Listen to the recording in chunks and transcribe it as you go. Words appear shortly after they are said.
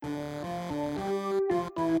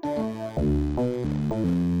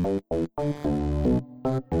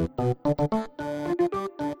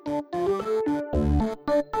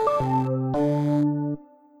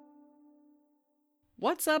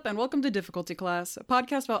up, and welcome to Difficulty Class, a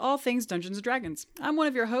podcast about all things Dungeons & Dragons. I'm one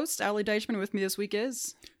of your hosts, Allie Deichman, and with me this week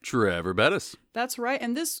is... Trevor Bettis. That's right,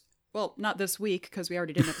 and well, not this week, because we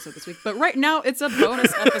already did an episode this week, but right now it's a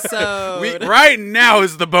bonus episode. Right now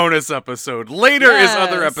is the bonus episode. Later is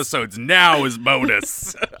other episodes. Now is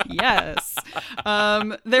bonus. Yes.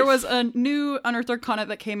 There was a new Unearthed Arcana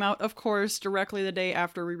that came out, of course, directly the day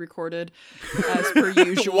after we recorded, as per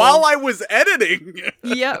usual. While I was editing.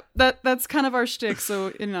 Yep, that's kind of our shtick,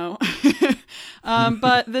 so, you know.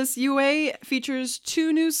 But this UA features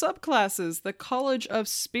two new subclasses, the College of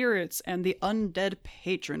Spirits and the Undead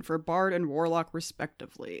Patron for Bard and Warlock,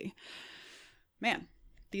 respectively. Man,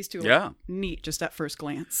 these two look neat just at first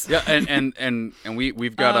glance. Yeah, and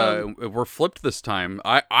we've got we're flipped this time.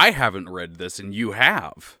 I haven't read this, and you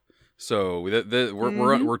have. So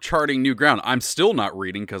we're charting new ground. I'm still not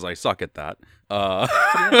reading because I suck at that.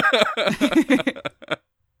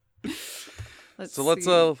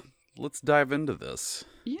 Let's dive into this.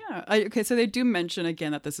 Yeah. Okay, so they do mention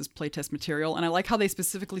again that this is playtest material, and I like how they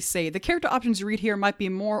specifically say the character options you read here might be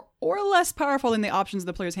more or less powerful than the options in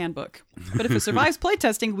the player's handbook. But if it survives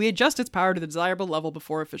playtesting, we adjust its power to the desirable level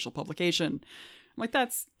before official publication. I'm like,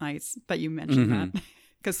 that's nice that you mentioned that,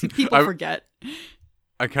 because people forget.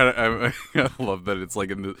 I love that it's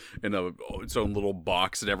like in its own little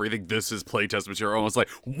box and everything. This is playtest material, almost like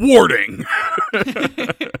warning.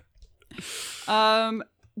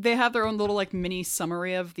 They have their own little like mini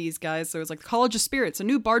summary of these guys. So it's like the College of Spirits, a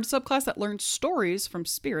new bard subclass that learns stories from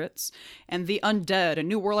spirits, and the Undead, a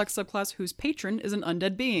new warlock subclass whose patron is an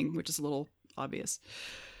undead being, which is a little obvious.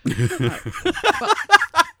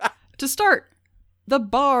 To start, the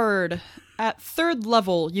Bard. At 3rd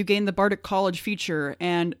level, you gain the Bardic College feature,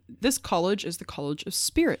 and this college is the College of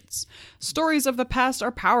Spirits. Stories of the past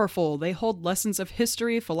are powerful. They hold lessons of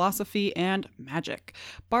history, philosophy, and magic.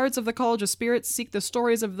 Bards of the College of Spirits seek the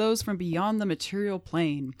stories of those from beyond the material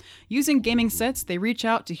plane. Using gaming sets, they reach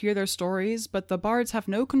out to hear their stories, but the bards have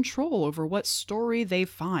no control over what story they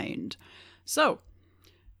find. So,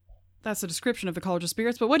 that's a description of the College of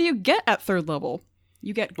Spirits, but what do you get at 3rd level?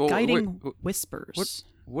 You get guiding whispers.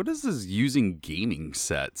 What is this using gaming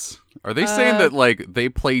sets? Are they saying that like they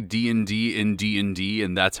play D&D in D&D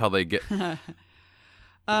and that's how they get what?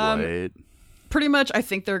 Pretty much I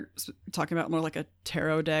think they're talking about more like a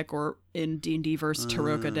tarot deck, or in D&D verse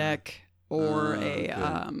Taroka deck, or a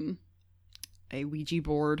Ouija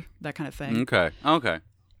board, that kind of thing. Okay.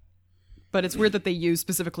 But it's weird that they use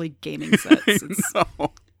specifically gaming sets.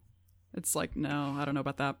 It's like, no, I don't know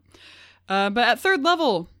about that. But at 3rd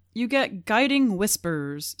level, you get guiding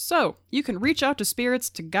whispers. So, you can reach out to spirits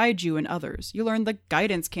to guide you and others. You learn the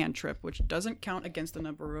guidance cantrip, which doesn't count against the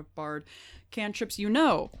number of bard cantrips you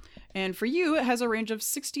know. And for you, it has a range of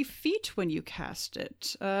 60 feet when you cast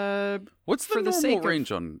it. What's the normal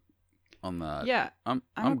range on that? Yeah. I'm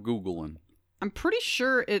Googling. I'm pretty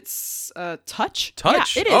sure it's touch.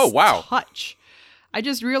 Touch? Yeah, it is. Oh, wow. Touch. I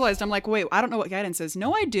just realized, I'm like, wait, I don't know what guidance is.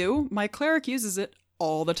 No, I do. My cleric uses it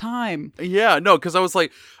all the time. Yeah, no, because I was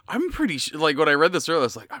like, I'm pretty sure, like when I read this earlier, I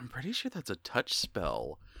was like, I'm pretty sure that's a touch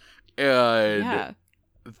spell. And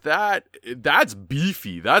that's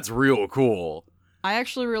beefy. That's real cool. I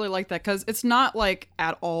actually really like that, because it's not like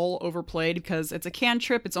at all overplayed, because it's a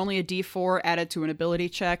cantrip. It's only a D4 added to an ability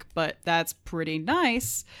check, but that's pretty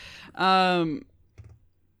nice. Yeah,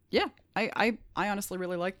 I honestly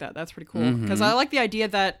really like that. That's pretty cool, because I like the idea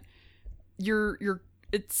that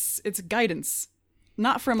it's guidance.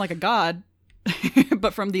 Not from like a god,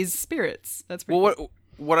 but from these spirits. That's pretty cool.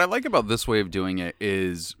 What I like about this way of doing it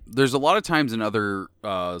is there's a lot of times in other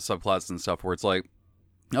subclasses and stuff where it's like,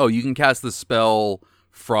 oh, you can cast this spell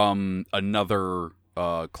from another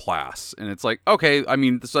class. And it's like, okay, I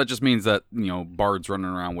mean, so that just means that, you know, bards running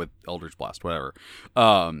around with Eldritch Blast, whatever.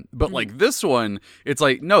 But like this one, it's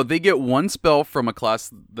like, no, they get one spell from a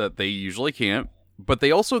class that they usually can't, but they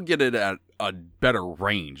also get it at a better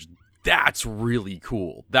range. That's really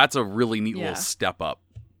cool. That's a really neat little step up.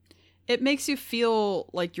 It makes you feel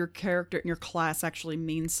like your character and your class actually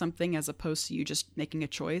means something, as opposed to you just making a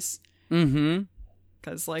choice. Mm-hmm.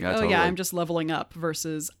 Because like, totally. I'm just leveling up,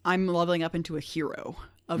 versus I'm leveling up into a hero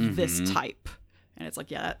of this type. And it's like,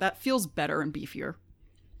 yeah, that feels better and beefier.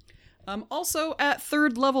 Also, at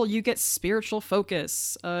 3rd level, you get Spiritual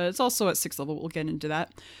Focus. It's also at 6th level. We'll get into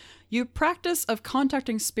that. Your practice of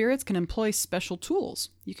contacting spirits can employ special tools.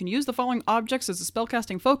 You can use the following objects as a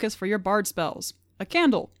spellcasting focus for your bard spells: a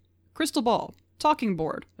candle, crystal ball, talking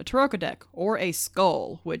board, a Taroka deck, or a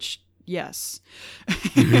skull, which, yes.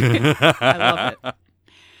 I love it.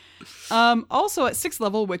 Also at 6th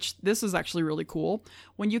level, which this is actually really cool,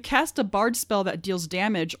 when you cast a bard spell that deals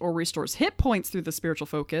damage or restores hit points through the spiritual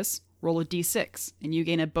focus, roll a d6, and you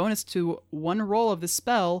gain a bonus to one roll of the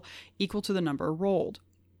spell equal to the number rolled.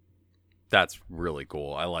 That's really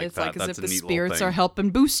cool. I like It's that. like as That's if a the neat spirits little are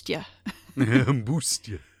helping boost you. thing. Boost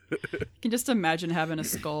you. You can just imagine having a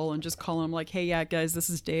skull and just calling him like, hey, yeah, guys, this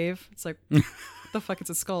is Dave. It's like, what the fuck, it's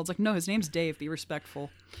a skull. It's like, no, his name's Dave. Be respectful.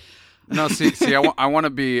 No, see, I want to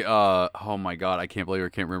be, oh my god, I can't believe I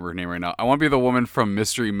can't remember her name right now. I want to be the woman from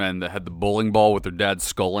Mystery Men that had the bowling ball with her dad's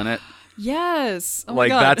skull in it. Yes. Oh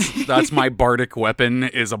like, my God. that's my bardic weapon,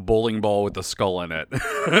 is a bowling ball with a skull in it.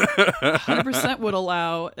 100% would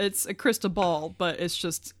allow. It's a crystal ball, but it's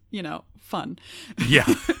just, fun.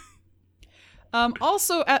 Yeah.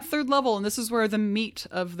 Also at 3rd level, and this is where the meat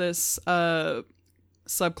of this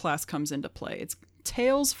subclass comes into play. It's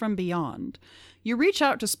Tales from Beyond. You reach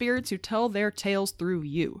out to spirits who tell their tales through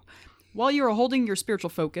you. While you are holding your spiritual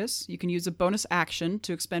focus, you can use a bonus action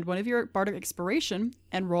to expend one of your bardic inspiration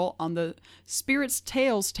and roll on the Spirit's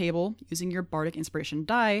Tales table using your bardic inspiration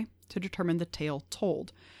die to determine the tale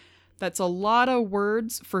told. That's a lot of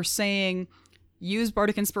words for saying use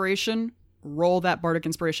bardic inspiration, roll that bardic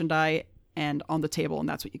inspiration die, and on the table, and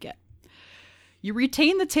that's what you get. You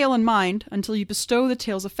retain the tale in mind until you bestow the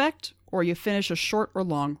tale's effect or you finish a short or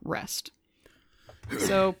long rest.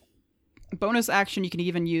 So, bonus action, you can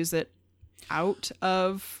even use it out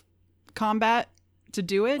of combat to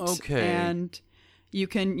do it. Okay. And you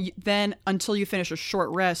can then, until you finish a short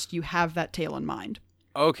rest, you have that tale in mind.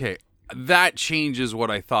 Okay. That changes what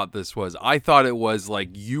I thought this was. I thought it was like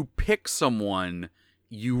you pick someone,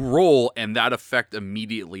 you roll, and that effect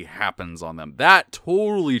immediately happens on them. That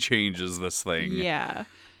totally changes this thing. Yeah.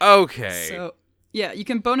 Okay. So, yeah, you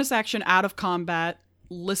can bonus action out of combat,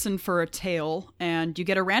 listen for a tale, and you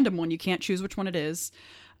get a random one. You can't choose which one it is.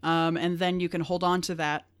 And then you can hold on to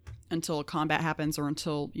that until combat happens or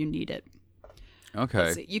until you need it.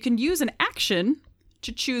 Okay. You can use an action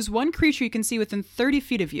to choose one creature you can see within 30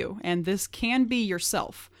 feet of you, and this can be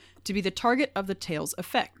yourself, to be the target of the tale's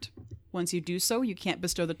effect. Once you do so, you can't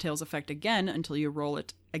bestow the tale's effect again until you roll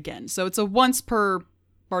it again. So it's a once per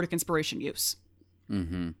bardic inspiration use.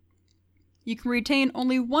 Mm-hmm. You can retain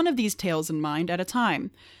only one of these tales in mind at a time,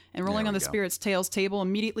 and rolling There on we the go. Spirit's Tales table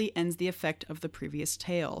immediately ends the effect of the previous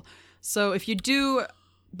tale. So if you do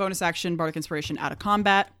bonus action bardic inspiration out of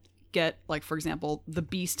combat, get, like, for example, the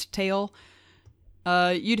Beast tale,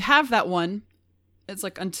 you'd have that one. It's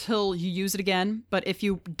like until you use it again, but if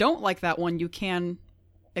you don't like that one, you can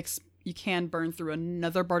burn through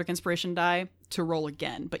another bardic inspiration die to roll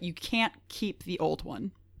again, but you can't keep the old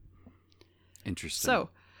one. Interesting. So,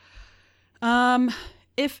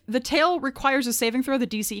 if the tale requires a saving throw, the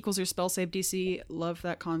DC equals your spell save DC. Love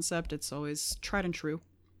that concept. It's always tried and true.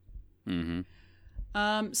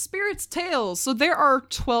 Mm-hmm. Spirit's Tales. So there are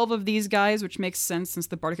 12 of these guys, which makes sense since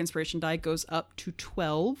the bardic inspiration die goes up to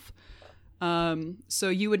 12. So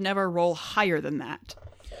you would never roll higher than that.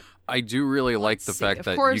 I do really like the fact Of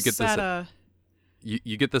that course, you get this.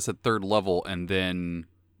 You get this at 3rd level, and then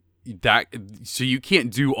so you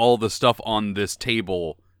can't do all the stuff on this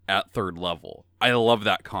table at 3rd level. I love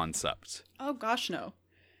that concept. Oh gosh, no.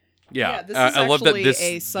 Yeah, this is I love that actually this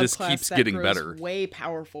a subclass keeps that getting grows better. way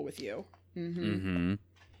powerful with you. Mm-hmm.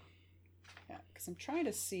 Yeah, because I'm trying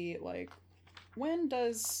to see, like, when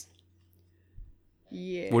does...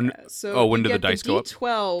 Yeah. When do the dice go up?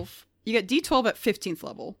 D12. You get D12 at 15th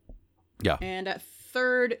level. Yeah. And at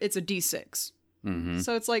 3rd, it's a D6. Mm-hmm.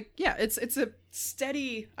 So it's like, yeah, it's a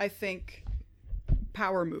steady, I think,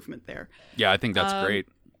 power movement there. Yeah, I think that's great.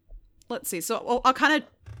 Let's see. So I'll kind of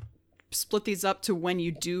split these up to when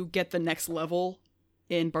you do get the next level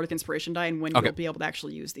in Bardic Inspiration die and when you'll be able to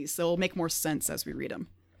actually use these. So it'll make more sense as we read them.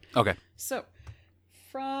 Okay. So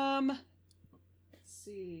from, let's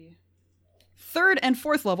see, 3rd and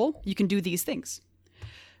 4th level, you can do these things.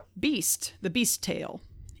 Beast, the Beast Tale.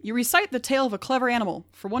 You recite the tale of a clever animal.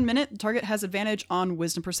 For 1 minute, the target has advantage on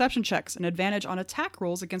wisdom perception checks and advantage on attack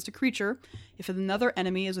rolls against a creature if another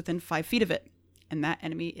enemy is within 5 feet of it, and that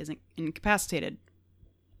enemy isn't incapacitated.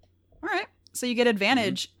 All right. So you get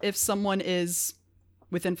advantage if someone is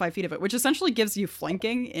within 5 feet of it, which essentially gives you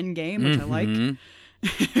flanking in-game, which I like.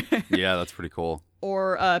 Yeah, that's pretty cool.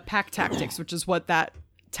 Or pack tactics, which is what that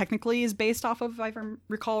technically is based off of, if I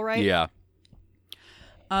recall right. Yeah.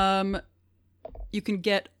 You can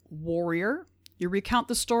get Warrior. You recount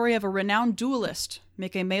the story of a renowned duelist.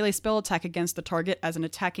 Make a melee spell attack against the target as an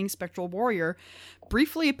attacking spectral warrior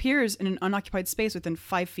briefly appears in an unoccupied space within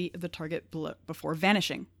 5 feet of the target before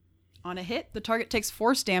vanishing. On a hit, the target takes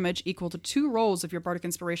force damage equal to 2 rolls of your Bardic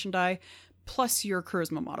Inspiration die, plus your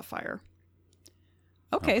charisma modifier.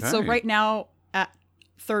 Okay, so Okay. right now at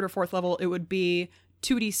 3rd or 4th level, it would be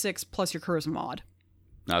 2d6 plus your charisma mod.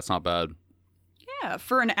 That's not bad. Yeah,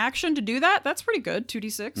 for an action to do that, that's pretty good.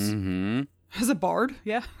 2d6. Mm-hmm. As a bard,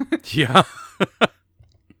 yeah. Yeah.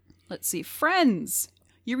 Let's see. Friends.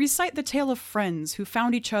 You recite the tale of friends who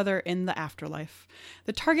found each other in the afterlife.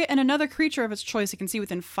 The target and another creature of its choice it can see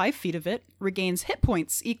within 5 feet of it regains hit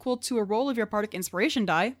points equal to a roll of your bardic inspiration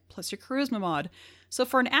die plus your charisma mod. So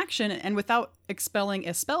for an action, and without expelling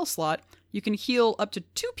a spell slot, you can heal up to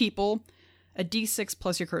 2 people a d6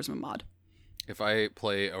 plus your charisma mod. If I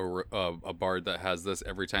play a bard that has this,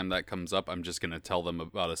 every time that comes up, I'm just going to tell them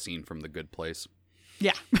about a scene from The Good Place.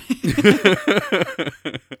 Yeah.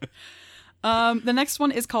 The next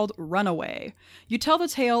one is called Runaway. You tell the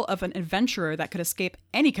tale of an adventurer that could escape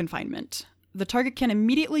any confinement. The target can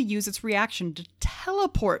immediately use its reaction to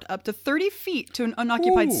teleport up to 30 feet to an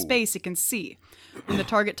unoccupied Ooh. space it can see. When the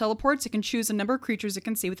target teleports, it can choose a number of creatures it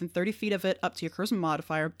can see within 30 feet of it up to your charisma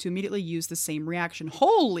modifier to immediately use the same reaction.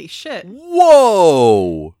 Holy shit.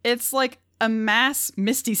 Whoa! It's like a mass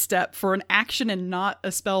Misty Step for an action and not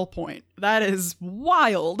a spell point. That is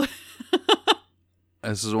wild.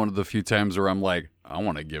 This is one of the few times where I'm like, I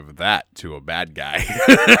want to give that to a bad guy.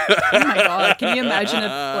 Oh my god, can you imagine if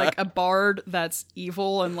like a bard that's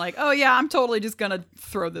evil and like, oh yeah, I'm totally just gonna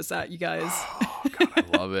throw this at you guys. Oh, God,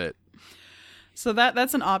 I love it. So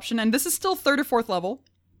that's an option, and this is still 3rd or 4th level.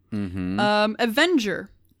 Mm-hmm. Avenger.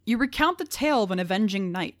 You recount the tale of an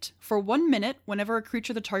avenging knight. For 1 minute, whenever a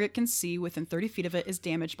creature the target can see within 30 feet of it is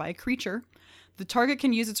damaged by a creature, the target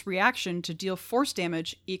can use its reaction to deal force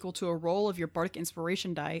damage equal to a roll of your bardic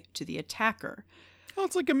inspiration die to the attacker. Oh,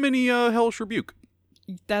 it's like a mini Hellish Rebuke.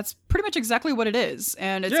 That's pretty much exactly what it is.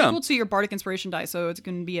 And it's Yeah. equal to your bardic inspiration die. So it's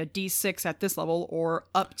going to be a d6 at this level or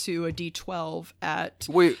up to a d12 at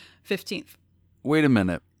Wait 15th. a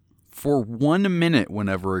minute. For 1 minute,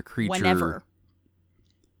 whenever a creature... Whenever.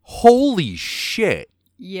 Holy shit.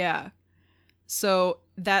 Yeah. So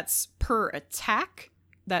that's per attack.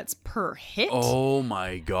 That's per hit. Oh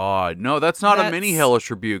my god. No, that's not a mini That's- Hellish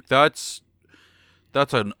Rebuke. That's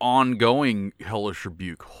an ongoing Hellish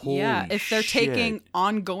Rebuke. Holy yeah, if they're shit. taking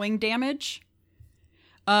ongoing damage.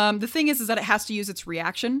 The thing is that it has to use its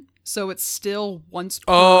reaction. So it's still once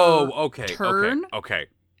per okay. turn. Okay.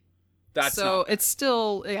 That's so it's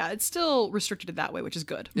still restricted that way, which is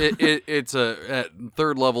good. it's at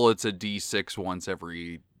 3rd level. It's a D6 once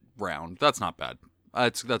every round. That's not bad.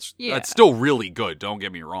 That's still really good. Don't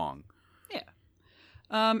get me wrong. Yeah.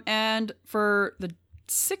 And for the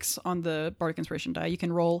 6 on the bardic inspiration die, you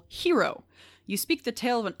can roll hero. You speak the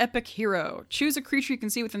tale of an epic hero. Choose a creature you can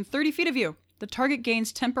see within 30 feet of you. The target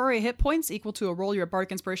gains temporary hit points equal to a roll your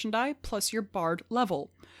bardic inspiration die plus your bard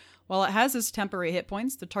level. While it has its temporary hit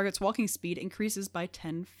points, the target's walking speed increases by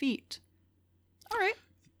 10 feet. All right.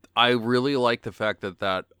 I really like the fact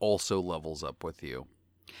that also levels up with you.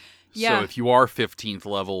 Yeah. So if you are 15th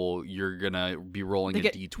level, you're going to be rolling They a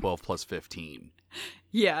get- D12 plus 15.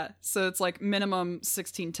 Yeah, so it's like minimum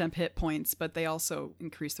 16 temp hit points, but they also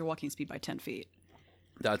increase their walking speed by 10 feet.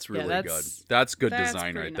 That's really that's- good. That's good That's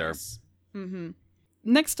design pretty right there. nice. Mm-hmm.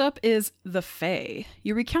 Next up is the Fae.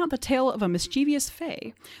 You recount the tale of a mischievous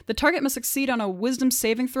Fae. The target must succeed on a wisdom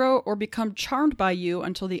saving throw or become charmed by you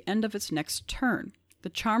until the end of its next turn. The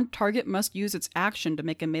charmed target must use its action to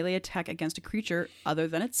make a melee attack against a creature other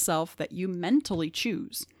than itself that you mentally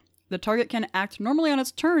choose. The target can act normally on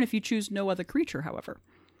its turn if you choose no other creature, however.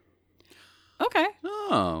 Okay.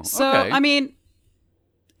 Oh, So, okay. I mean,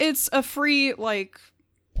 it's a free,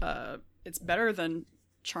 it's better than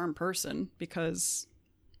Charm Person because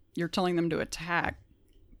you're telling them to attack.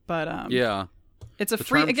 But, yeah. it's a The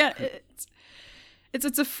free, charm- again,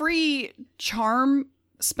 it's a free charm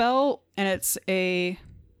spell and it's a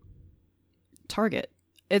target.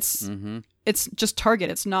 Mm-hmm. It's just target.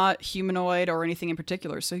 It's not humanoid or anything in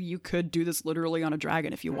particular. So you could do this literally on a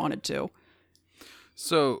dragon if you wanted to.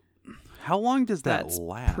 So, how long does that That's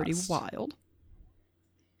last? pretty wild.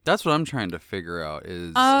 That's what I'm trying to figure out.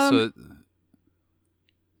 Is Um,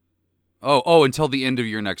 until the end of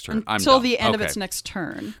your next turn. Until I'm the done. end of Okay. its next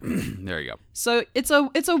turn. There you go. So it's a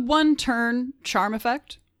 1-turn charm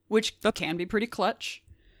effect, which can be pretty clutch.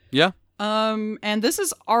 Yeah. And this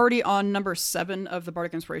is already on number 7 of the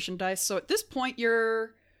Bardic Inspiration dice. So at this point,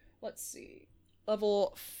 you're, let's see,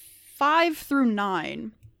 level 5 through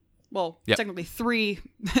 9. Well, Yep. technically 3.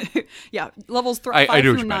 Yeah, levels 5 I do what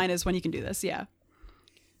through you 9 meant. is when you can do this. Yeah.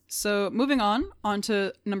 So moving on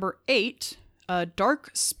to number 8,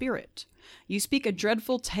 Dark Spirit. You speak a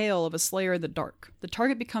dreadful tale of a slayer in the dark. The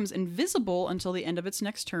target becomes invisible until the end of its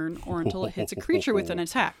next turn or until it hits a creature with an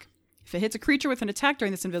attack. If it hits a creature with an attack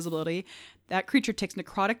during this invisibility, that creature takes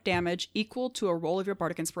necrotic damage equal to a roll of your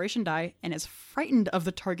Bardic Inspiration die and is frightened of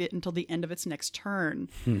the target until the end of its next turn.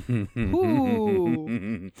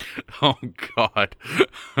 Ooh. Oh, God.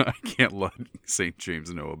 I can't let St.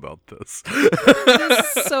 James know about this.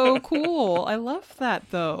 This is so cool. I love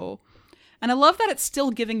that, though. And I love that it's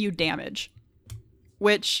still giving you damage.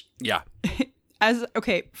 Which, Yeah.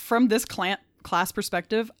 from this class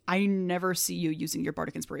perspective, I never see you using your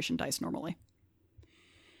Bardic Inspiration dice normally.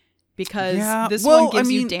 Because this one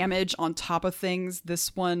gives you damage on top of things.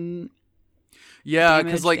 This one... Yeah,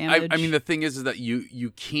 because I mean, the thing is that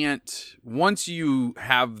you can't, once you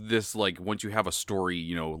have this, like, once you have a story,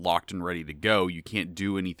 you know, locked and ready to go, you can't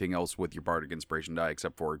do anything else with your Bardic Inspiration die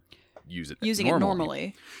except for using it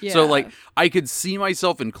normally. Yeah. So, like, I could see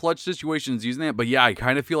myself in clutch situations using that, but yeah, I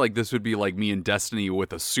kind of feel like this would be like me in Destiny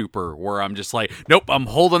with a super, where I'm just like, nope, I'm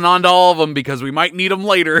holding on to all of them because we might need them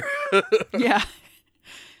later. Yeah,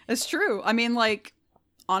 it's true. I mean, like,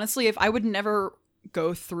 honestly, if I would never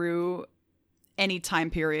go through any time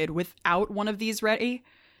period without one of these ready.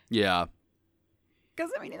 Yeah. Because,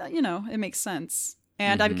 I mean, you know, it makes sense.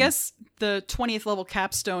 And I guess the 20th level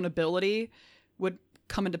capstone ability would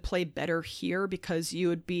come into play better here because you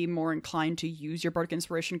would be more inclined to use your Bardic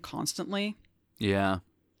Inspiration constantly. Yeah.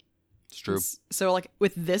 It's true. So, like,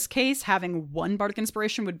 with this case, having one Bardic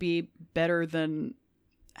Inspiration would be better than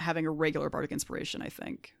having a regular Bardic Inspiration, I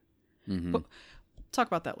think. But talk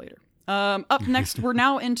about that later. Up next, we're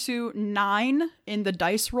now into 9 in the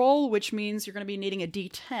dice roll, which means you're going to be needing a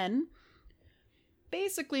D10.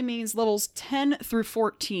 Basically means levels 10 through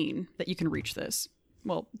 14 that you can reach this.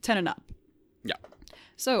 Well, 10 and up. Yeah.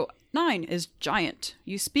 So, 9 is Giant.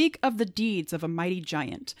 You speak of the deeds of a mighty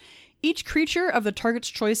giant. Each creature of the target's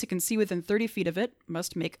choice you can see within 30 feet of it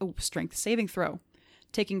must make a strength saving throw,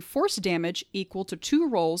 taking force damage equal to 2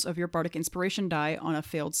 rolls of your Bardic Inspiration die on a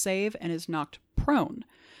failed save and is knocked prone.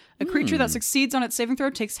 A creature that succeeds on its saving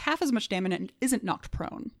throw takes half as much damage and isn't knocked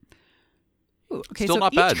prone. Ooh, okay, Still so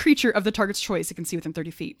not each bad. creature of the target's choice you can see within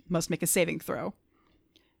 30 feet must make a saving throw.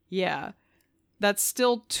 Yeah. That's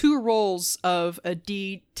still 2 rolls of a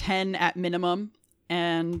D10 at minimum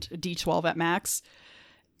and a D12 at max.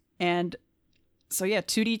 And so, yeah,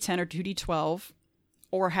 2D10 or 2D12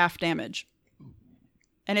 or half damage.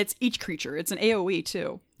 And it's each creature. It's an AoE,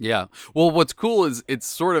 too. Yeah. Well, what's cool is it's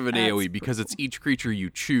sort of an That's AoE because it's each creature you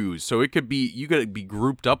choose. So it could be, you could be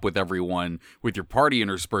grouped up with everyone with your party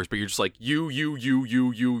interspersed, but you're just like, you,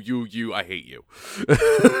 I hate you.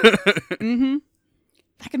 Mm-hmm.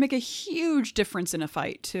 That can make a huge difference in a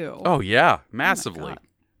fight, too. Oh, yeah. Oh Massively.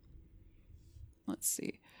 Let's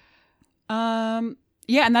see. Yeah,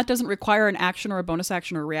 and that doesn't require an action or a bonus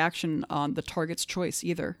action or reaction on the target's choice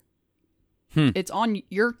either. It's on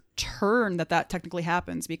your turn that technically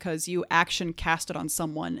happens because you action cast it on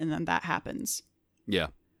someone and then that happens. Yeah.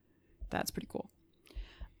 That's pretty cool.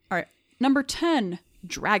 All right. Number 10,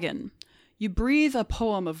 Dragon. You breathe a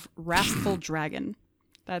poem of wrathful dragon.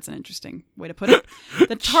 That's an interesting way to put it.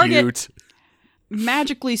 The target Cute.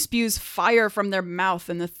 magically spews fire from their mouth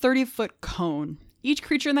in the 30-foot cone. Each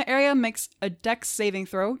creature in the area makes a dex saving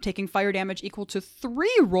throw, taking fire damage equal to 3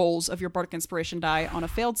 rolls of your Bardic Inspiration die on a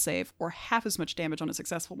failed save, or half as much damage on a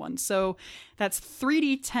successful one. So that's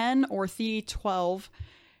 3d10 or 3d12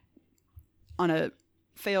 on a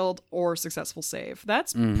failed or successful save.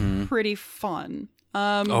 That's pretty fun.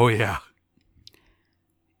 Oh, yeah.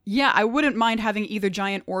 Yeah, I wouldn't mind having either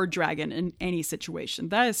giant or dragon in any situation.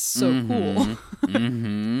 That is so cool.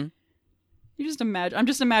 You just imagine, I'm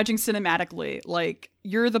just imagining cinematically, like,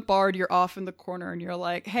 you're the bard, you're off in the corner, and you're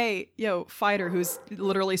like, hey, yo, fighter who's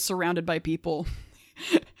literally surrounded by people.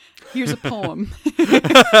 Here's a poem.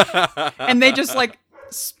 And they just, like,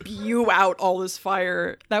 spew out all this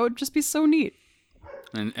fire. That would just be so neat.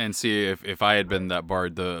 And see, if I had been that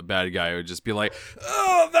bard, the bad guy would just be like,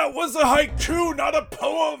 oh, that was a haiku, not a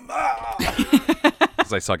poem.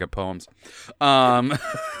 Because I suck at poems.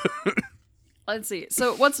 Let's see.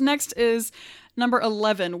 So what's next is number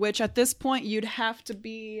 11, which at this point you'd have to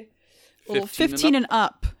be 15 and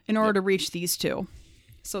up in order to reach these two.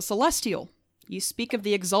 So Celestial. You speak of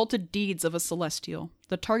the exalted deeds of a Celestial.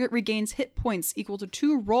 The target regains hit points equal to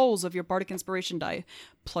 2 rolls of your Bardic Inspiration die,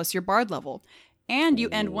 plus your Bard level. And you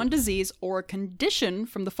end 1 disease or a condition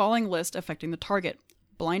from the following list affecting the target.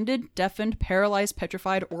 Blinded, deafened, paralyzed,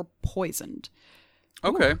 petrified, or poisoned.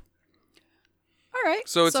 Okay. Ooh. All right.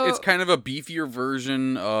 So it's kind of a beefier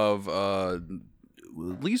version of at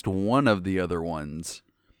least one of the other ones.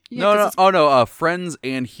 Yeah, no. Friends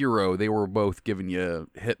and Hero, they were both giving you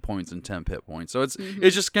hit points and temp hit points. So it's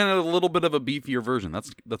just kind of a little bit of a beefier version.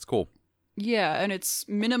 That's cool. Yeah, and it's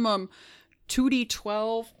minimum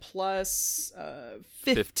 2d12 plus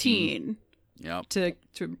 15 Yep. to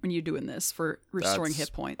when you're doing this for restoring That's-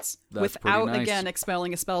 hit points that's without pretty nice. again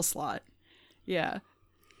expelling a spell slot. Yeah.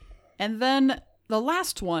 And then the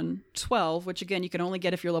last one, 12, which again you can only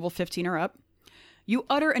get if you're level 15 or up. You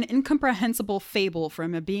utter an incomprehensible fable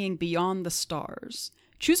from a being beyond the stars.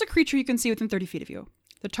 Choose a creature you can see within 30 feet of you.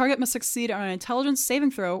 The target must succeed on an intelligence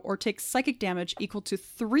saving throw or take psychic damage equal to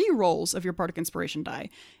 3 rolls of your Bardic Inspiration die,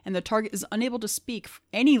 and the target is unable to speak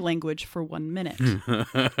any language for 1 minute.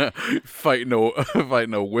 fighting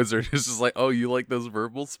a wizard is just like, oh, you like those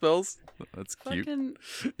verbal spells? That's cute. Fucking,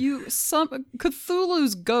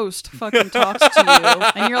 Cthulhu's ghost fucking talks to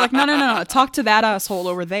you, and you're like, no, talk to that asshole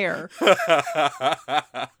over there.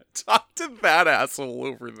 Talk to that asshole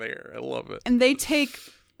over there. I love it. And they take,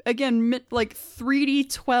 again, like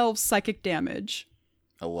 3d12 psychic damage.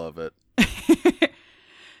 I love it.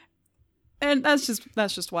 And that's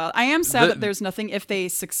just wild. I am sad that there's nothing if they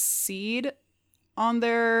succeed on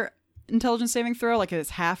their intelligence saving throw, like it's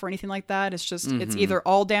half or anything like that. It's just it's either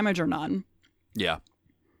all damage or none. Yeah.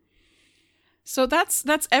 So that's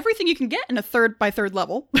everything you can get in a third by third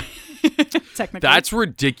level. Technically. That's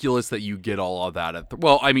ridiculous that you get all of that at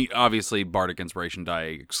well, I mean, obviously Bardic Inspiration die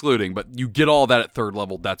excluding, but you get all that at third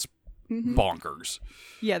level. That's bonkers.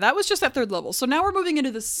 Yeah, that was just at third level. So now we're moving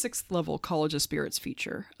into the 6th level College of Spirits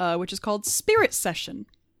feature, which is called Spirit Session.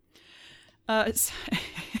 It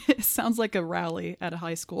sounds like a rally at a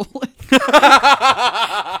high school. All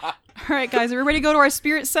right, guys, are we ready to go to our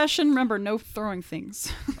Spirit Session? Remember, no throwing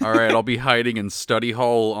things. All right, I'll be hiding in study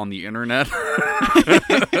hall on the internet.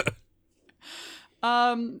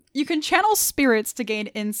 You can channel spirits to gain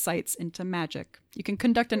insights into magic. You can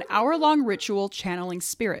conduct an hour-long ritual channeling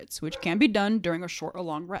spirits, which can be done during a short or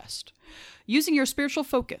long rest. Using your spiritual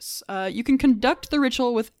focus, you can conduct the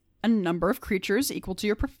ritual with a number of creatures equal to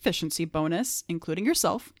your proficiency bonus, including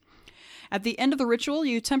yourself. At the end of the ritual,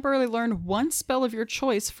 you temporarily learn one spell of your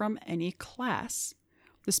choice from any class.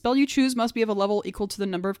 The spell you choose must be of a level equal to the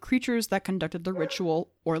number of creatures that conducted the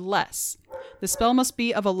ritual or less. The spell must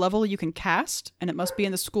be of a level you can cast, and it must be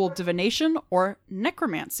in the school of divination or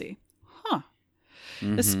necromancy. Huh.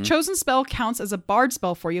 This chosen spell counts as a bard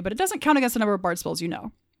spell for you, but it doesn't count against the number of bard spells you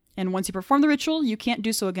know. And once you perform the ritual, you can't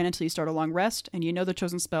do so again until you start a long rest, and you know the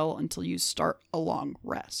chosen spell until you start a long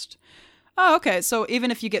rest. Oh, okay, so even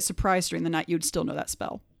if you get surprised during the night, you'd still know that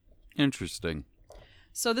spell. Interesting.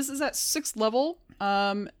 So this is at 6th level,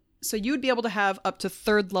 so you would be able to have up to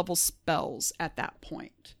 3rd level spells at that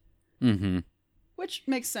point. Mm-hmm. Which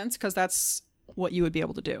makes sense, because that's what you would be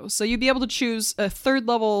able to do. So you'd be able to choose a 3rd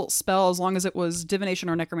level spell as long as it was divination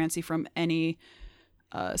or necromancy from any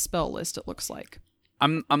spell list, it looks like.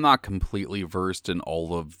 I'm not completely versed in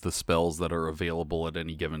all of the spells that are available at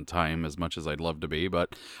any given time as much as I'd love to be,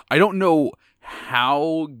 but I don't know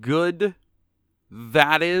how good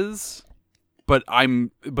that is. But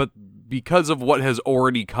because of what has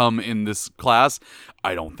already come in this class,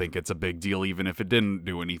 I don't think it's a big deal even if it didn't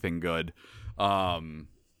do anything good.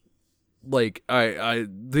 Like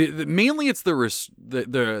mainly it's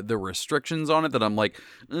the restrictions on it that I'm like,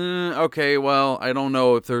 okay, well, I don't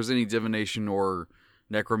know if there's any divination or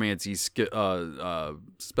necromancy spells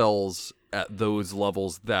at those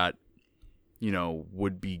levels that, you know,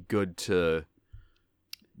 would be good to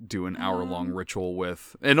do an hour-long ritual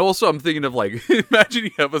with. And also I'm thinking of like, imagine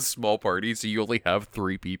you have a small party, so you only have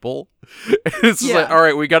 3 people. And it's just like, all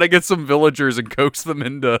right, we got to get some villagers and coax them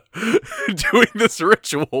into doing this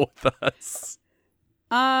ritual with us.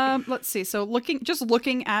 Let's see. So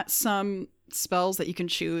looking at some spells that you can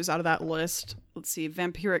choose out of that list. Let's see.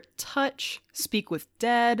 Vampiric Touch, Speak with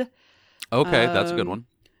Dead. Okay, that's a good one.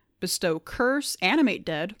 Bestow Curse, Animate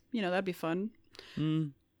Dead. You know, that'd be fun.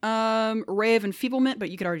 Ray of Enfeeblement, but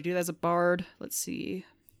you could already do that as a bard. Let's see.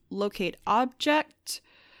 Locate Object.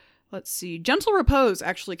 Let's see. Gentle Repose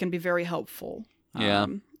actually can be very helpful. Yeah.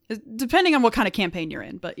 Depending on what kind of campaign you're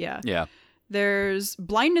in, but yeah. Yeah. There's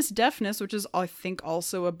Blindness Deafness, which is, I think,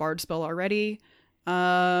 also a bard spell already.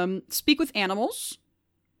 Speak with Animals.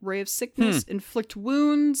 Ray of Sickness. Inflict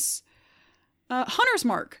Wounds. Hunter's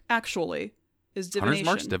Mark, actually, is divination. Hunter's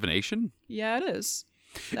Mark's divination? Yeah, it is.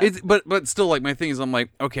 But still, like, my thing is, I'm like,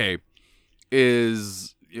 okay,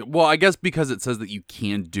 well, I guess because it says that you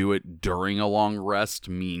can do it during a long rest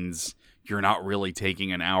means you're not really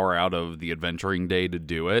taking an hour out of the adventuring day to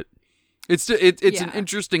do it. It's an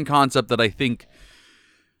interesting concept that I think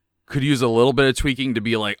could use a little bit of tweaking to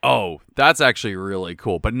be like, oh, that's actually really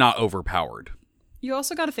cool, but not overpowered. You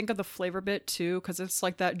also got to think of the flavor bit, too, because it's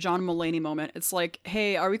like that John Mulaney moment. It's like,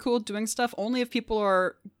 hey, are we cool with doing stuff only if people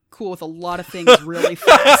are cool with a lot of things really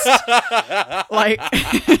fast. Like,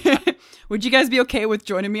 would you guys be okay with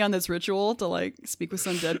joining me on this ritual to like speak with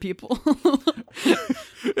some dead people?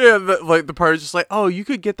 Yeah, the party's just like, oh, you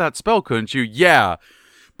could get that spell, couldn't you? Yeah,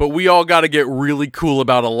 but we all got to get really cool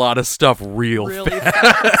about a lot of stuff really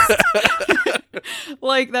fast.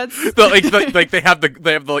 Like that's like they have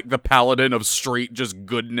the paladin of straight just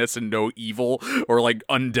goodness and no evil, or like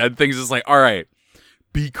undead things. It's like, all right,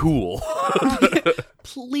 be cool.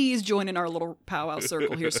 Please join in our little powwow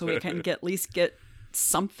circle here so we can at least get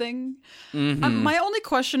something. Mm-hmm. My only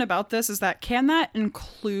question about this is that can that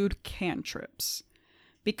include cantrips?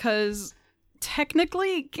 Because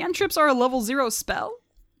technically cantrips are a level 0 spell,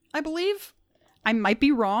 I believe. I might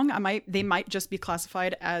be wrong. They might just be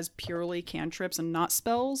classified as purely cantrips and not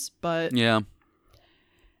spells, but yeah,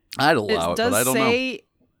 I'd allow it, but I don't know.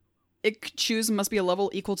 Choose must be a level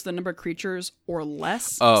equal to the number of creatures or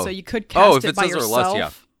less. Oh. So you could cast it by says yourself, or less, yeah.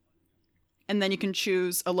 And then you can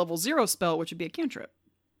choose a level 0 spell, which would be a cantrip.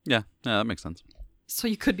 Yeah, that makes sense. So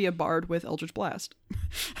you could be a bard with Eldritch Blast.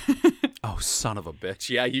 Oh, son of a bitch.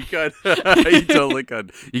 Yeah, you could. You totally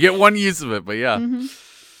could. You get one use of it, but yeah.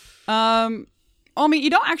 Mm-hmm. I mean, you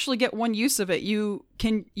don't actually get one use of it. You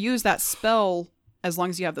can use that spell as long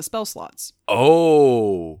as you have the spell slots.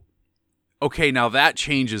 Oh. Okay, now that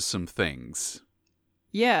changes some things.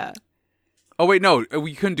 Yeah. Oh, wait, no.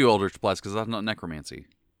 We couldn't do Eldritch Blast because that's not necromancy.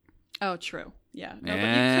 Oh, true. Yeah. No,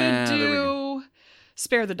 Yeah, but you could do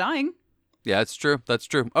Spare the Dying. Yeah, that's true. That's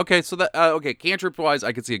true. Okay, so that okay, cantrip-wise,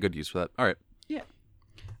 I could see a good use for that. All right. Yeah.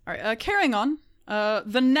 All right, carrying on.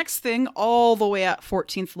 The next thing, all the way at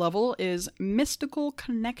 14th level, is Mystical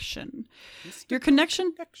Connection. Your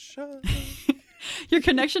connection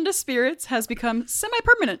to spirits has become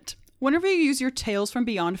semi-permanent. Whenever you use your Tales from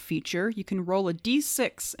Beyond feature, you can roll a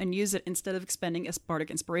d6 and use it instead of expending a Bardic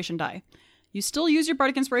Inspiration die. You still use your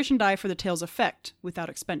Bardic Inspiration die for the Tales effect without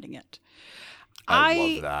expending it. I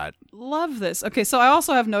love that. Love this. Okay, so I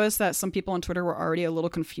also have noticed that some people on Twitter were already a little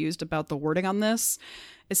confused about the wording on this.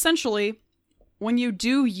 Essentially, when you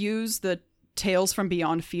do use the Tales from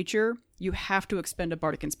Beyond feature, you have to expend a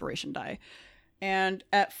Bardic Inspiration die. And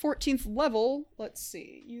at 14th level, let's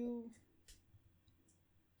see,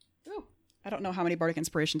 I don't know how many Bardic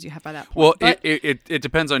Inspirations you have by that point. Well, it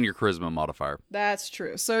depends on your Charisma modifier. That's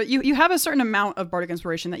true. So you have a certain amount of Bardic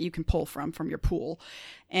Inspiration that you can pull from your pool.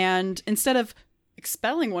 And instead of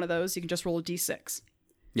expelling one of those, you can just roll a d6.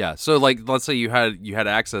 Yeah, so like let's say you had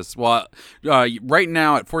access. Well, right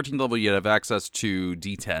now at 14th level you have access to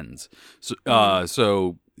D10s. So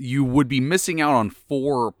so you would be missing out on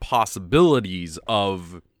 4 possibilities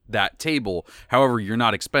of that table. However, you're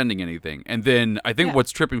not expending anything. And then I think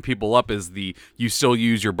what's tripping people up is you still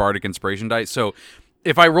use your Bardic Inspiration die. So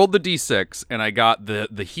if I rolled the D6 and I got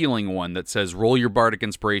the healing one that says roll your Bardic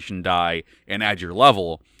Inspiration die and add your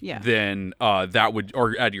level, then that would,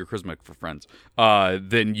 or add your Charisma for friends,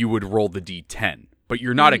 then you would roll the D10. But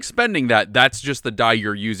you're not expending that. That's just the die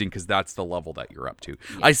you're using because that's the level that you're up to.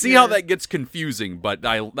 Yeah, I see how that gets confusing, but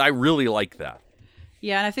I really like that.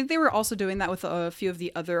 Yeah, and I think they were also doing that with a few of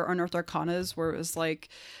the other Unearthed Arcanas where it was like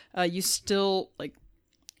you still, like,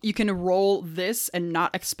 you can roll this and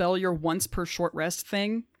not expel your once per short rest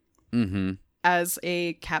thing as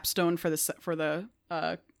a capstone for the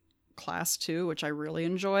class too, which I really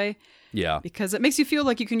enjoy. Yeah, because it makes you feel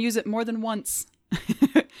like you can use it more than once.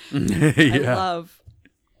 I love.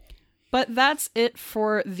 But that's it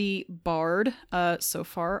for the Bard. So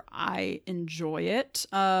far, I enjoy it.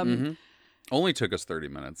 Only took us 30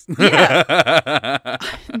 minutes. Yeah.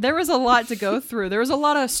 There was a lot to go through. There was a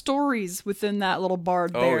lot of stories within that little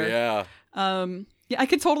bard there. Oh, yeah. Yeah, I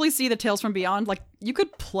could totally see the Tales from Beyond. Like, you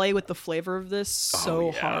could play with the flavor of this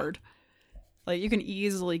so hard. Like, you can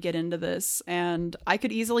easily get into this. And I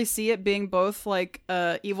could easily see it being both, like,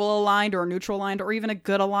 evil aligned or neutral aligned or even a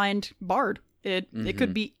good aligned bard. It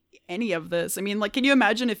could be any of this. I mean, like, can you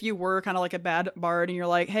imagine if you were kind of like a bad bard and you're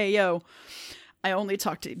like, hey, yo, I only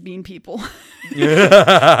talk to mean people.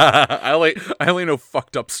 I only know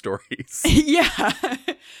fucked up stories. Yeah.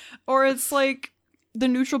 Or it's like the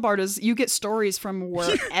neutral bard is you get stories from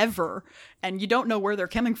wherever and you don't know where they're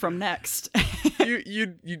coming from next. you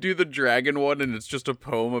do the dragon one and it's just a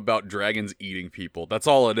poem about dragons eating people. That's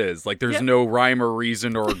all it is. Like there's no rhyme or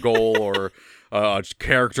reason or goal or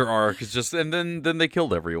character arc. It's just and then they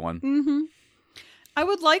killed everyone. Mm-hmm.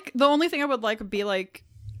 The only thing I would like would be like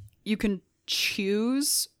you can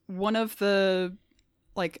choose one of the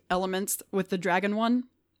like elements with the dragon one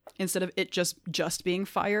instead of it just being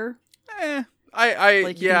fire. You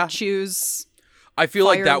can choose. I feel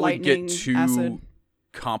fire, like that lightning, would get too acid.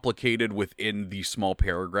 complicated within the small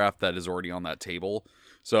paragraph that is already on that table.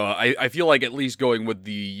 So I feel like at least going with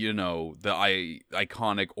the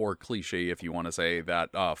iconic or cliche, if you want to say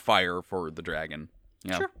that, fire for the dragon.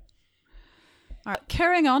 Yeah. Sure. All right,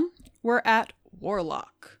 carrying on, we're at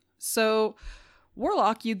Warlock. So,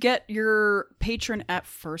 Warlock, you get your patron at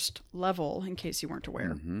first level, in case you weren't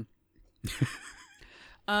aware. Mm-hmm.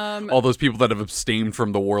 All those people that have abstained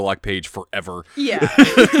from the Warlock page forever. Yeah.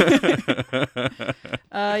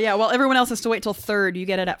 While everyone else has to wait till third, you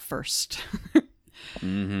get it at first.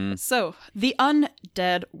 Mm-hmm. So, the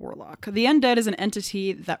Undead Warlock. The Undead is an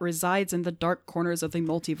entity that resides in the dark corners of the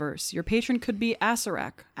multiverse. Your patron could be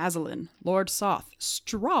Asarak, Azalin, Lord Soth,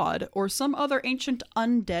 Strahd, or some other ancient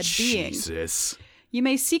undead being. Jesus. You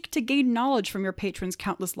may seek to gain knowledge from your patron's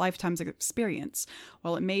countless lifetimes of experience,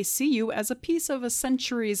 while it may see you as a piece of a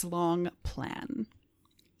centuries-long plan.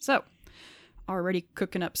 So, already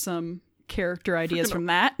cooking up some character ideas from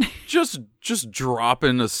that. Just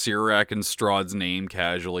dropping a Sirak and Strahd's name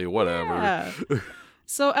casually, whatever. Yeah.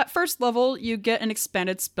 So at first level, you get an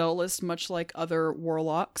expanded spell list, much like other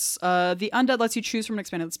warlocks. The Undead lets you choose from an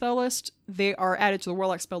expanded spell list. They are added to the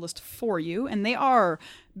Warlock spell list for you, and they are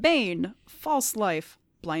Bane, False Life,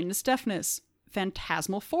 Blindness Deafness,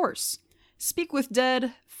 Phantasmal Force, Speak with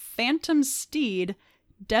Dead, Phantom Steed,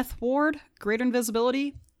 Death Ward, Greater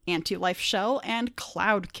Invisibility, Anti-Life Shell, and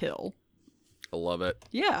Cloud Kill. I love it.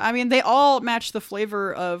 Yeah, I mean, they all match the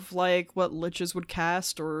flavor of, like, what liches would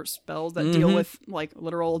cast or spells that deal with, like,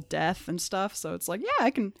 literal death and stuff. So it's like, yeah,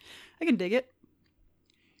 I can dig it.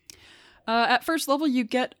 At first level, you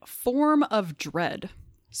get Form of Dread.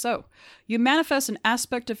 So, you manifest an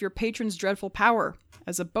aspect of your patron's dreadful power.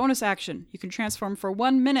 As a bonus action, you can transform for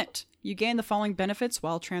 1 minute. You gain the following benefits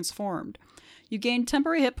while transformed. You gain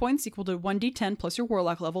temporary hit points equal to 1d10 plus your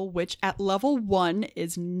Warlock level, which at level 1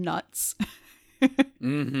 is nuts.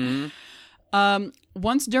 Mm-hmm.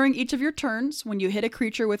 Once during each of your turns, when you hit a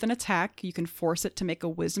creature with an attack, you can force it to make a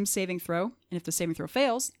wisdom saving throw, and if the saving throw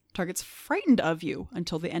fails, target's frightened of you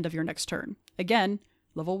until the end of your next turn. Again,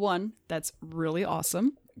 level 1, that's really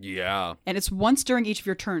awesome. Yeah. And it's once during each of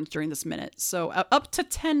your turns during this minute, so up to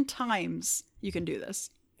 10 times you can do this.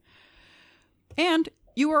 And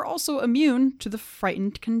you are also immune to the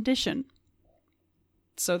frightened condition.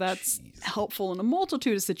 So that's helpful in a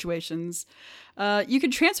multitude of situations. You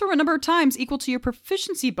can transform a number of times equal to your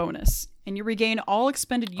proficiency bonus, and you regain all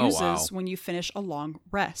expended uses when you finish a long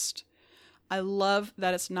rest. I love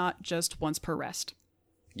that it's not just once per rest.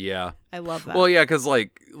 Yeah. I love that. Well, yeah, because,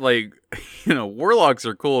 like warlocks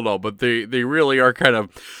are cool and all, but they really are kind of,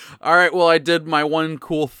 all right, well, I did my one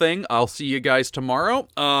cool thing. I'll see you guys tomorrow.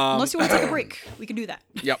 Unless you want to take a break, we can do that.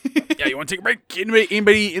 Yep. Yeah, you want to take a break?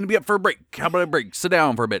 Anybody up for a break? How about a break? Sit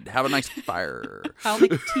down for a bit. Have a nice fire. I'll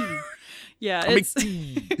make tea. Yeah, I'll make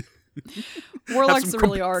tea. Warlocks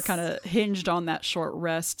really are kind of hinged on that short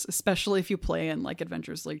rest, especially if you play in like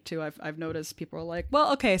Adventures League 2. I've noticed people are like,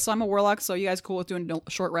 well, okay, so I'm a warlock, so you guys cool with doing a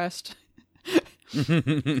short rest?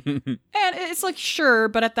 And it's like, sure,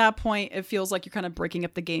 but at that point, it feels like you're kind of breaking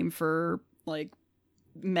up the game for like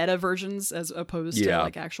meta versions as opposed to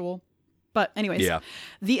like actual. But anyways,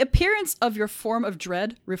 the appearance of your Form of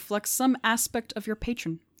Dread reflects some aspect of your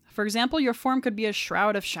patron. For example, your form could be a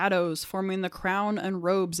shroud of shadows forming the crown and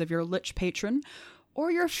robes of your lich patron,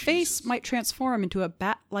 or your face might transform into a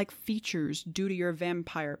bat-like features due to your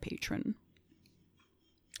vampire patron.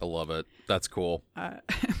 I love it. That's cool.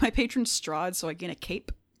 My patron's Strahd, so I gain a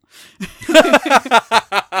cape.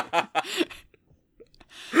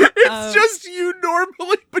 It's just you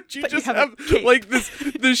normally, but you just have like this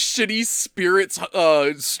shitty spirits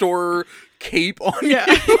store cape on you.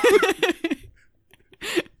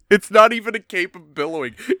 It's not even a cape of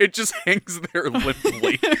billowing. It just hangs there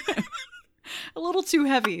limply. A little too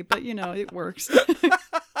heavy, but it works.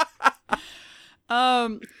 All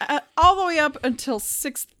the way up until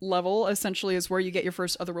 6th level, essentially, is where you get your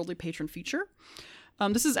first otherworldly patron feature.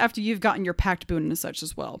 This is after you've gotten your pact boon and such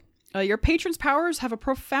as well. Your patron's powers have a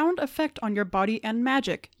profound effect on your body and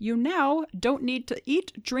magic. You now don't need to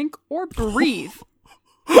eat, drink, or breathe.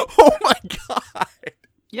 Oh my god.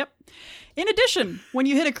 Yep. In addition, when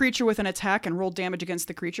you hit a creature with an attack and roll damage against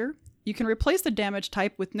the creature, you can replace the damage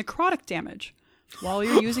type with necrotic damage. While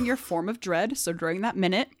you're using your Form of Dread, so during that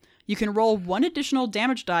minute, you can roll 1 additional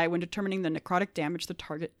damage die when determining the necrotic damage the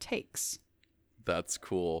target takes. That's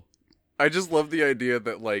cool. I just love the idea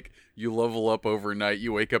that, like, you level up overnight,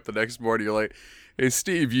 you wake up the next morning, you're like, hey,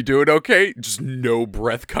 Steve, you doing okay? Just no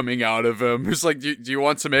breath coming out of him. It's like, do you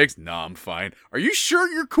want some eggs? Nah, I'm fine. Are you sure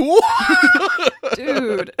you're cool?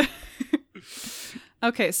 Dude.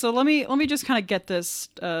 Okay, so let me just kind of get this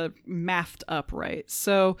mathed up right.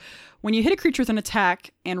 So when you hit a creature with an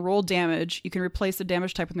attack and roll damage, you can replace the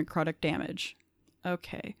damage type with necrotic damage.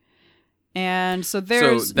 Okay. And so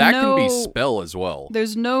there's so that can be spell as well.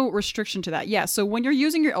 There's no restriction to that. Yeah, so when you're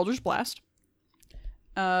using your Eldritch Blast,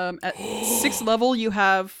 at 6th level you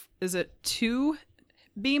have, is it 2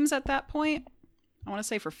 beams at that point? I want to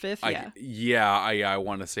say for 5th, yeah. I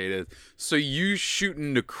want to say it is. So you shoot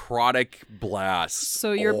necrotic blast.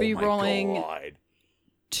 So you'll be rolling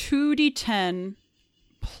 2d10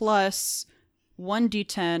 plus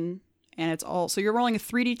 1d10, and it's all. So you're rolling a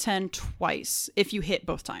 3d10 twice if you hit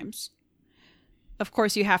both times. Of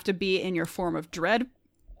course, you have to be in your form of dread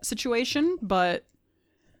situation, but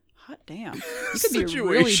hot damn, you could be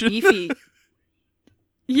really beefy.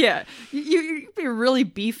 Yeah, you'd be a really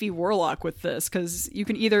beefy warlock with this, because you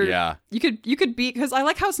can either you could be, because I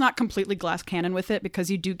like how it's not completely glass cannon with it,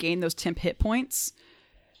 because you do gain those temp hit points,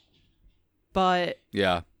 but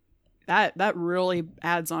yeah, that really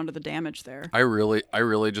adds on to the damage there. I really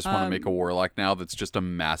just want to make a warlock now that's just a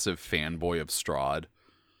massive fanboy of Strahd.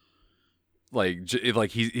 Like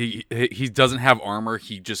he doesn't have armor,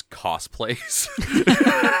 he just cosplays.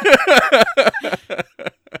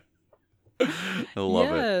 I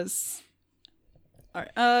love it. Yes. All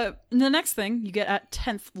right. The next thing you get at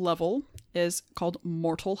 10th level is called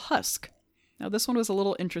Mortal Husk. Now, this one was a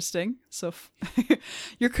little interesting. So,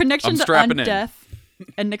 your connection to undeath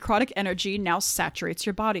and necrotic energy now saturates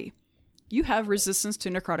your body. You have resistance to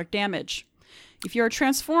necrotic damage. If you are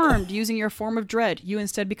transformed using your form of dread, you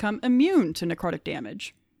instead become immune to necrotic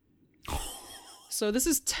damage. So this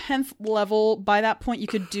is 10th level. By that point, you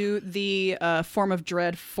could do the form of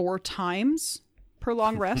dread 4 times per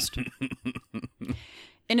long rest.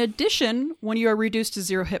 In addition, when you are reduced to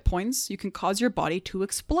 0 hit points, you can cause your body to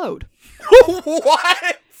explode.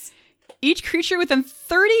 What? Each creature within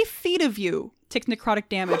 30 feet of you takes necrotic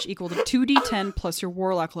damage equal to 2d10 plus your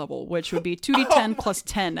warlock level, which would be 2d10 plus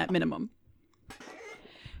 10 at minimum.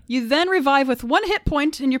 You then revive with 1 hit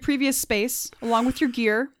point in your previous space, along with your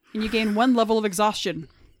gear, and you gain 1 level of exhaustion.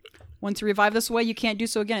 Once you revive this way, you can't do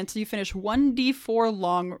so again until you finish 1d4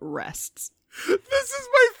 long rests. This is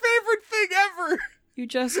my favorite thing ever!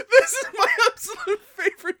 This is my absolute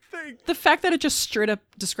favorite thing! The fact that it just straight up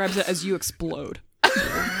describes it as you explode.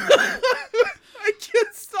 I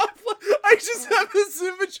can't stop. I just have this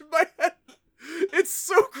image in my head. It's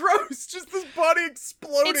so gross. Just this body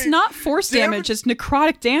exploding. It's not force damage, it's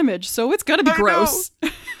necrotic damage, so it's gonna be gross.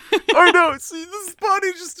 I know. See, this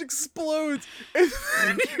body just explodes. And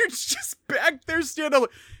then you're just back there standing up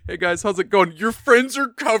like, hey guys, how's it going? Your friends are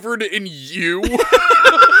covered in you.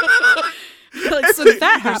 So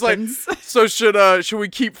that happens. Like, so should we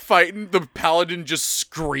keep fighting? The paladin just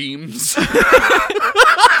screams.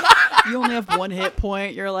 You only have 1 hit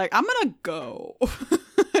point. You're like, I'm gonna go.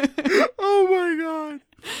 Oh my god.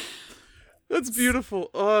 That's beautiful.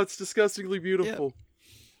 Oh, it's disgustingly beautiful.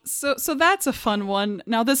 Yep. So that's a fun one.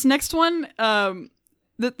 Now this next one,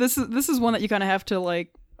 this is one that you kind of have to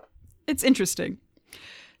like. It's interesting.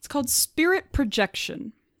 It's called Spirit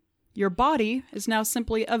Projection. Your body is now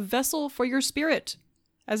simply a vessel for your spirit.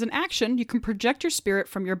 As an action, you can project your spirit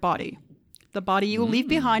from your body. The body you will leave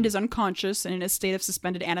behind is unconscious and in a state of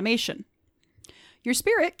suspended animation. Your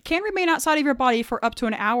spirit can remain outside of your body for up to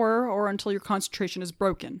an hour or until your concentration is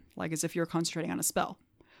broken, like as if you're concentrating on a spell.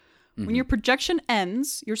 When your projection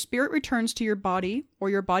ends, your spirit returns to your body, or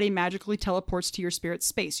your body magically teleports to your spirit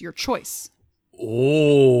space, your choice.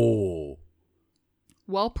 Oh.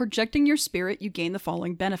 While projecting your spirit, you gain the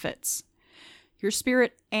following benefits. Your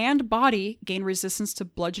spirit and body gain resistance to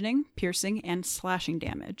bludgeoning, piercing, and slashing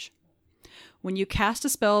damage. When you cast a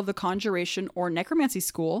spell of the Conjuration or Necromancy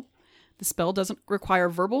School, the spell doesn't require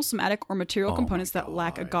verbal, somatic, or material components that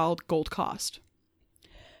lack a gold cost.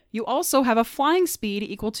 You also have a flying speed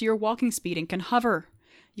equal to your walking speed and can hover.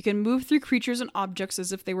 You can move through creatures and objects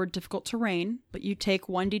as if they were difficult terrain, but you take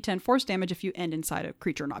 1d10 force damage if you end inside a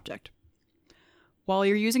creature and object. While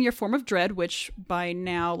you're using your form of dread, which by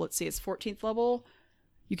now, let's see, it's 14th level,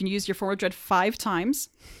 you can use your form of dread 5 times.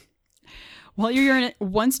 While you're in it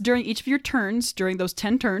once during each of your turns, during those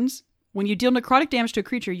 10 turns, when you deal necrotic damage to a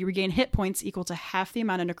creature, you regain hit points equal to half the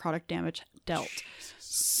amount of necrotic damage dealt. Jesus.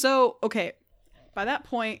 So, okay, by that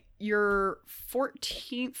point, you're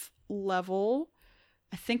 14th level.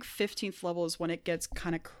 I think 15th level is when it gets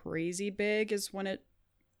kind of crazy big, is when it...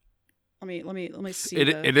 Let me see.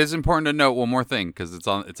 It is important to note one more thing, because it's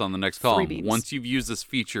on the next column. beams. Once you've used this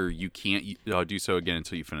feature, you can't do so again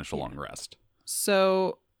until you finish a long rest.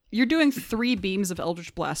 So you're doing 3 beams of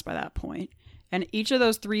Eldritch Blast by that point. And each of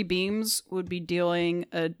those 3 beams would be dealing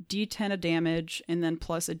a d10 of damage, and then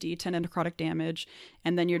plus a d10 of necrotic damage.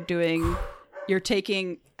 And then you're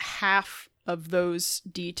taking half of those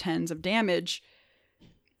d10s of damage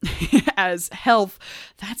as health.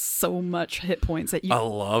 That's so much hit points that I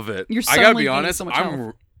love it. You're I gotta be gaining honest. so much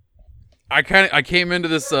health. I came into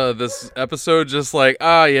this episode just like,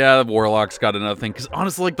 yeah, the Warlock's got another thing, because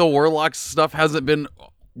honestly, like, the Warlock stuff hasn't been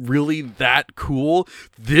really that cool.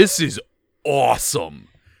 This is awesome.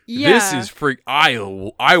 Yeah. This is I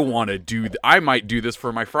want to do I might do this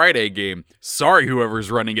for my Friday game. Sorry, whoever's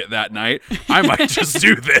running it that night. I might just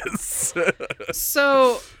do this.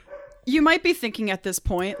 So you might be thinking at this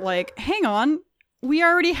point, like, hang on, we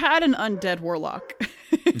already had an undead Warlock.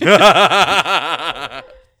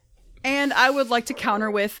 And I would like to counter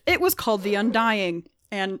with, it was called the Undying.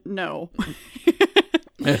 And no.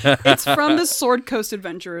 It's from the Sword Coast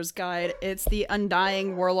Adventurers Guide. It's the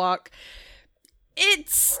Undying Warlock.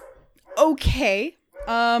 It's okay.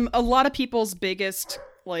 A lot of people's biggest,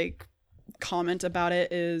 like, comment about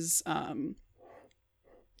it is, oh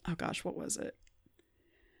gosh, what was it?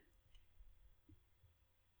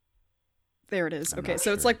 There it is. Okay,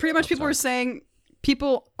 so it's like pretty much people are saying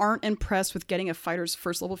people aren't impressed with getting a fighter's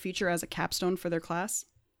first level feature as a capstone for their class,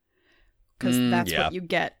 because that's what you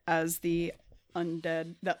get as the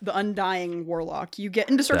undead, the Undying Warlock. You get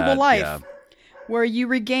Indestructible Life, where you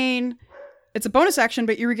regain. It's a bonus action,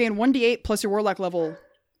 but you regain 1d8 plus your Warlock level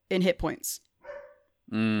in hit points.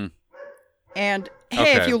 And hey,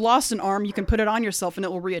 if you lost an arm, you can put it on yourself and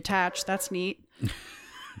it will reattach. That's neat.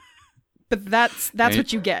 But that's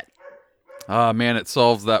what you get. Man, it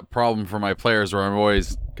solves that problem for my players where I'm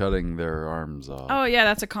always cutting their arms off. Oh yeah,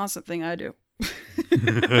 that's a constant thing I do.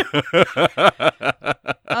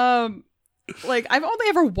 Like, I've only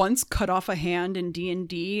ever once cut off a hand in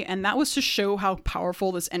D&D, and that was to show how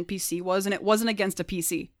powerful this NPC was, and it wasn't against a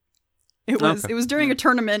PC. It was during a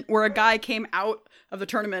tournament where a guy came out of the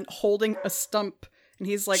tournament holding a stump, and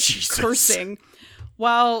he's like cursing,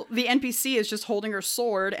 while the NPC is just holding her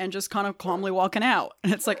sword and just kind of calmly walking out.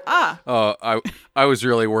 And it's like, I was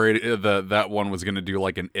really worried that one was going to do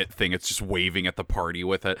like an It thing. It's just waving at the party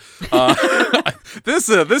with it.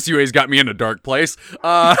 This UA's got me in a dark place.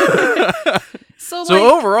 So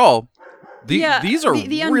overall, these are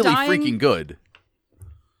really freaking good.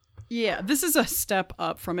 Yeah, this is a step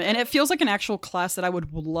up from it. And it feels like an actual class that I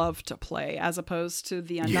would love to play, as opposed to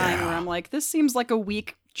the Undying, where I'm like, this seems like a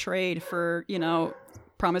weak trade for,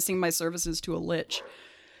 promising my services to a lich.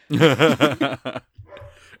 And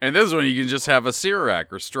this one you can just have a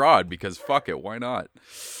Cyrac or Strahd, because fuck it, why not?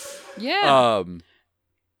 Yeah.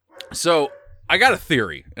 So I got a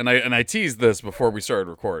theory, and I teased this before we started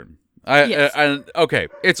recording. Okay,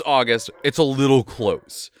 it's August. It's a little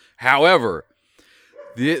close. However,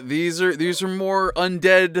 these are more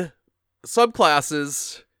undead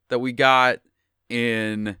subclasses that we got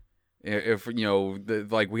in. If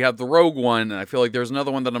like we have the rogue one, and I feel like there's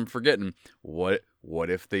another one that I'm forgetting. What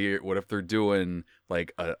if they're doing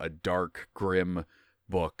like a dark, grim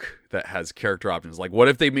book that has character options? Like, what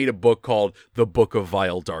if they made a book called The Book of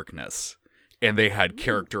Vile Darkness, and they had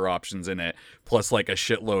character options in it, plus like a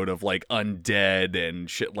shitload of like undead and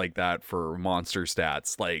shit like that for monster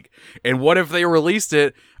stats? Like, and what if they released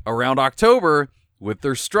it around October with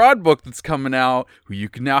their Strahd book that's coming out, who you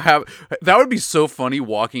can now have? That would be so funny,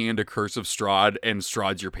 walking into Curse of Strahd and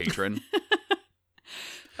Strahd's your patron.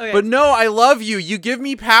 Okay. But no, I love you. You give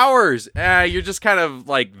me powers. You're just kind of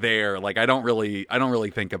like there. Like, I don't really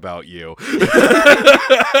think about you.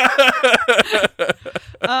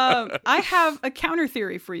 I have a counter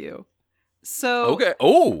theory for you. So, okay.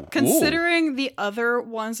 Considering the other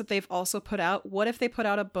ones that they've also put out, what if they put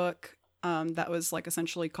out a book that was like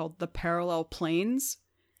essentially called The Parallel Planes,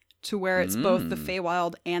 to where it's both the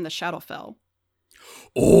Feywild and the Shadowfell?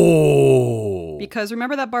 Oh, because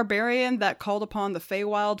remember that barbarian that called upon the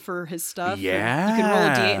Feywild for his stuff? Yeah, you can roll a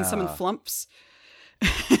d8 and summon flumps.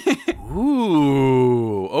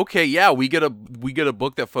 Ooh, okay, yeah, we get a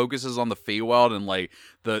book that focuses on the Feywild and like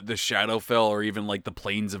the Shadowfell, or even like the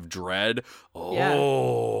Plains of Dread. Oh,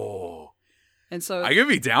 yeah. And so I could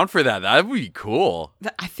be down for that. That would be cool.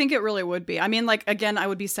 I think it really would be. I mean, like, again, I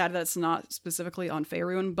would be sad that it's not specifically on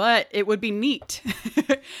Faerun, but it would be neat.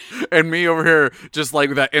 And me over here, just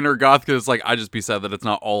like that inner goth, because like I just be sad that it's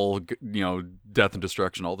not all, death and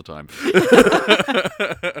destruction all the time.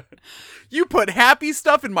 You put happy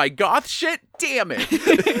stuff in my goth shit? Damn it.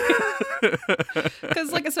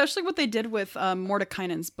 Because, like, especially what they did with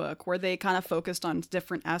Mordekainen's book, where they kind of focused on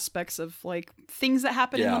different aspects of like things that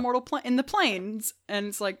happen in the in the planes, and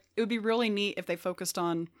it's like it would be really neat if they focused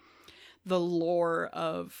on the lore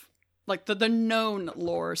of like the known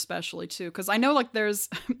lore, especially too, because I know like there's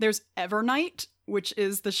Evernight, which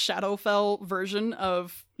is the Shadowfell version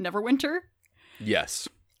of Neverwinter. Yes.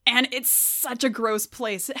 And it's such a gross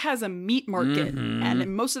place. It has a meat market,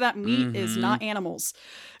 and most of that meat is not animals.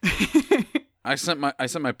 I sent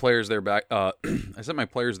my players there back. I sent my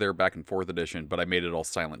players there back in 4th edition, but I made it all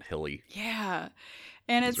Silent Hilly. Yeah,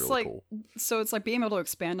 and it's really like cool. So it's like being able to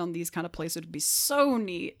expand on these kind of places would be so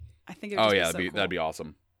neat. I think. It would Oh just yeah, be so cool. that'd be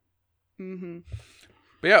awesome. Mm-hmm.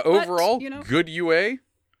 But yeah, But, overall, you know- good UA.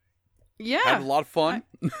 Yeah, Had a lot of fun.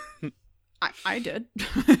 I did.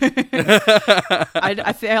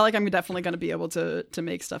 I feel like I'm definitely going to be able to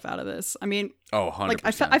make stuff out of this. I mean, 100%. like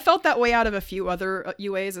I felt that way out of a few other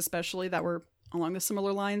UAs, especially that were along the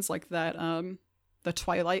similar lines, like that the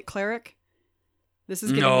Twilight Cleric. This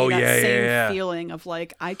is giving me that same feeling of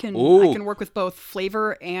like I can work with both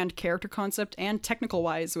flavor and character concept and technical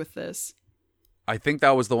wise with this. I think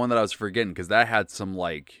that was the one that I was forgetting because that had some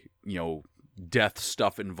like death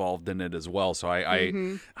stuff involved in it as well. So I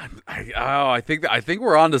think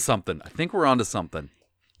we're onto something.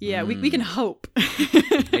 Yeah, we can hope.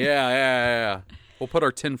 Yeah. We'll put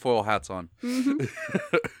our tinfoil hats on. All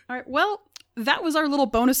right. Well, that was our little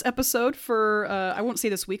bonus episode for, I won't say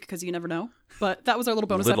this week because you never know, but that was our little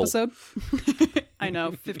bonus episode. I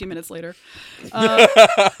know, 50 minutes later.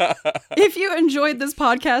 If you enjoyed this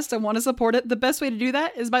podcast and want to support it, the best way to do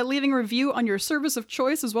that is by leaving a review on your service of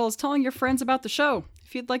choice, as well as telling your friends about the show.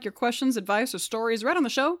 If you'd like your questions, advice, or stories read on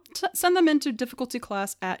the show, send them into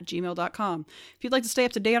difficultyclass@gmail.com. If you'd like to stay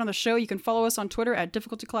up to date on the show, you can follow us on Twitter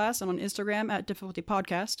 @difficultyclass and on Instagram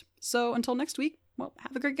 @difficultypodcast. So until next week, well,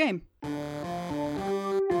 have a great game.